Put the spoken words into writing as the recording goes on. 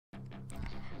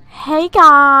Hey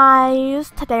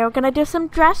guys, today we're gonna do some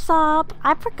dress up.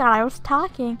 I forgot I was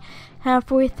talking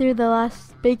halfway through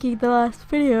making the last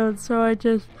video, so I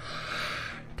just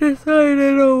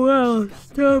decided, oh well,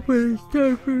 stop and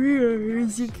start from here.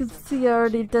 As you can see, I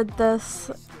already did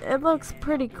this. It looks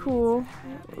pretty cool.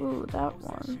 Ooh, that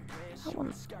one.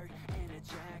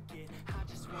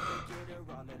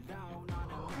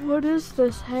 What is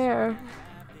this hair?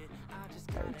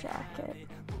 Or jacket.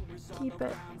 Keep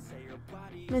it.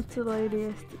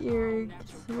 Miscellaneous earrings.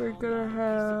 We're gonna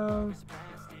have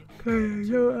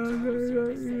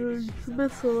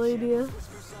miscellaneous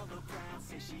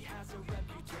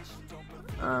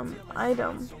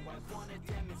item.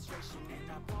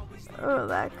 Oh,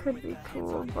 that could be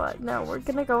cool, but no, we're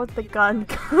gonna go with the gun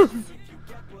because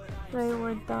they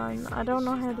were done. I don't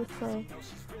know how to say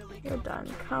we're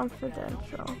done.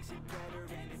 Confidential.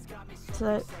 That's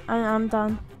it. I'm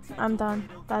done. I'm done.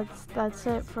 That's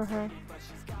it for her.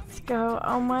 Let's go.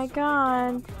 Oh my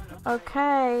god.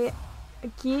 Okay.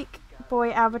 Geek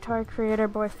boy avatar creator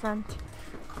boyfriend.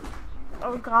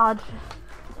 Oh god.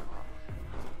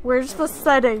 Where's the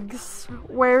settings?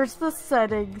 Where's the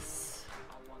settings?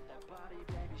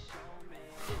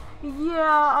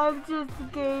 Yeah, I'm just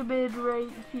gaming right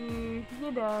here,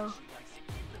 you know.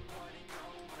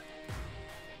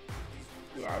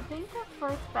 Yeah, I think the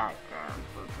first background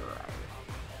was right.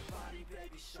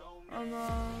 And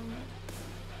then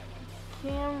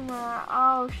camera,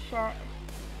 oh shit.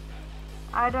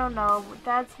 I don't know,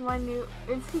 that's my new,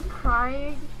 is he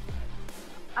crying?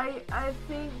 I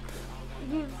think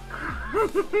he's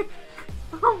crying.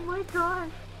 Oh my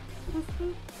god.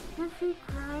 Is he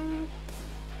crying?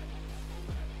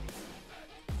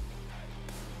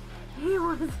 He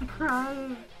was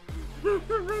crying. He's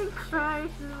been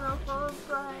crying the whole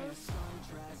time.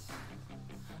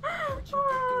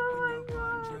 Oh my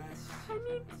god. I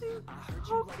need to.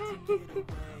 Okay.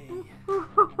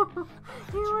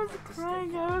 He was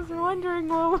crying. I was wondering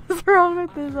what was wrong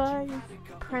with his eyes.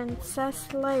 Princess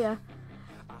Leia.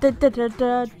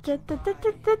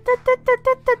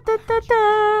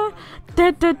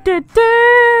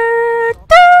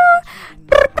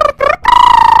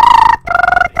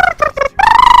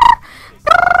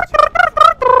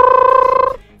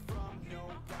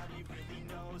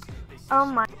 Oh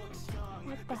my.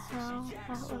 What the hell?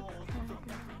 That looks kinda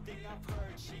good.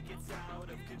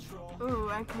 Ooh,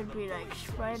 I could be like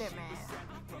Spider-Man.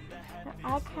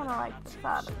 I kinda like the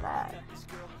thought of that.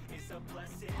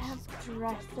 I have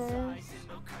dresses.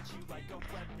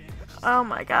 Oh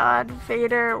my god,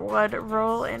 Vader would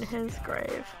roll in his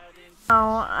grave.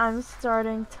 Now I'm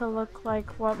starting to look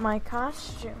like what my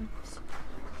costume's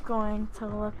going to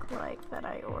look like that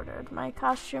I ordered. My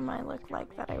costume I look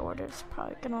like that I ordered is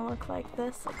probably gonna look like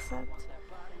this, except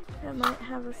it might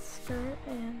have a skirt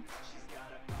and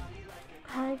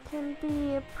I can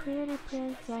be a pretty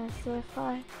princess if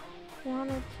I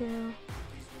wanted to.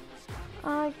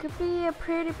 I could be a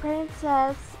pretty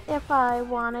princess if I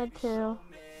wanted to.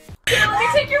 Let me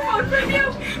take your phone from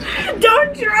you!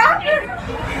 Don't drop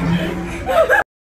it!